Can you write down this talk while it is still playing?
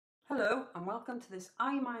Hello and welcome to this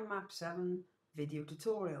iMindMap 7 video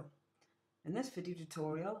tutorial. In this video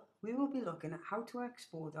tutorial we will be looking at how to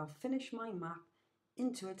export our finished mind map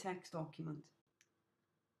into a text document.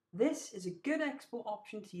 This is a good export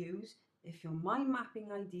option to use if you're mind mapping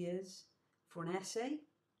ideas for an essay,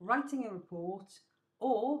 writing a report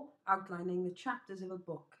or outlining the chapters of a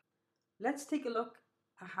book. Let's take a look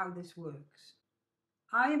at how this works.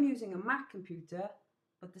 I am using a Mac computer,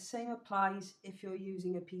 but the same applies if you're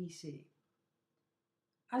using a PC.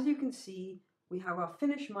 As you can see, we have our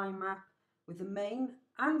finished mind map with the main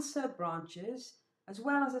and sub branches, as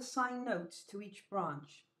well as assigned notes to each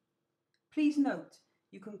branch. Please note,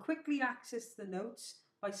 you can quickly access the notes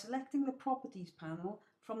by selecting the Properties panel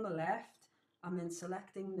from the left and then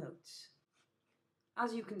selecting Notes.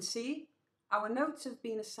 As you can see, our notes have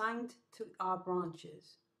been assigned to our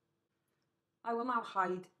branches. I will now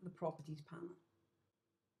hide the Properties panel.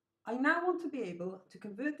 I now want to be able to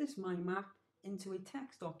convert this mind map into a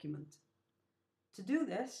text document. To do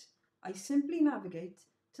this, I simply navigate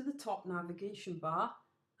to the top navigation bar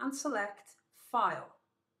and select File.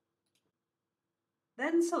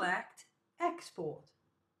 Then select Export.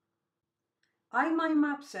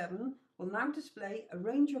 iMindMap 7 will now display a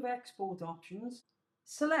range of export options.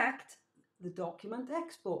 Select the Document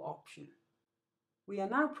Export option. We are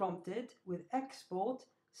now prompted with Export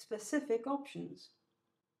Specific Options.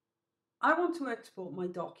 I want to export my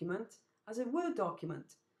document as a Word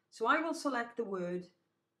document, so I will select the Word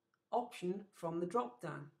option from the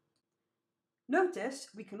drop-down. Notice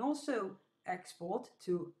we can also export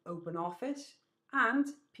to OpenOffice and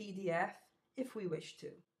PDF if we wish to.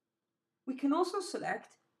 We can also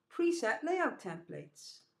select preset layout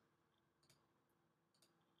templates.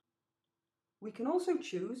 We can also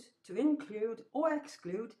choose to include or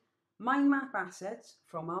exclude mind map assets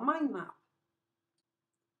from our mind map.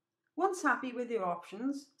 Once happy with your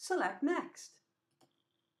options, select Next.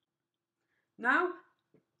 Now,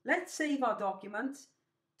 let's save our document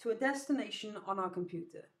to a destination on our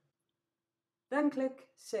computer. Then click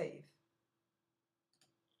Save.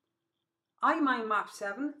 iMindMap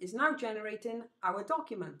 7 is now generating our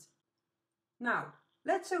document. Now,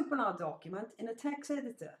 let's open our document in a text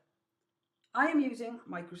editor. I am using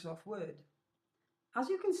Microsoft Word. As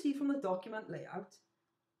you can see from the document layout,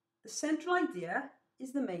 the central idea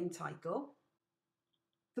is the main title.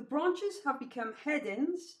 The branches have become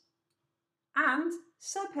headings and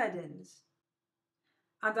subheadings.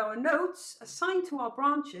 And our notes assigned to our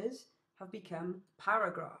branches have become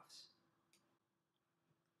paragraphs.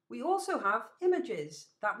 We also have images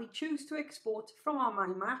that we choose to export from our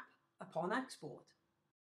mind map upon export.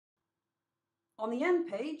 On the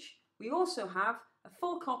end page, we also have a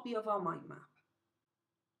full copy of our mind map.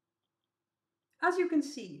 As you can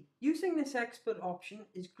see, using this export option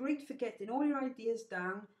is great for getting all your ideas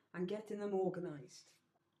down and getting them organised.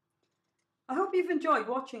 I hope you've enjoyed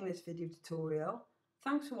watching this video tutorial.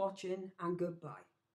 Thanks for watching and goodbye.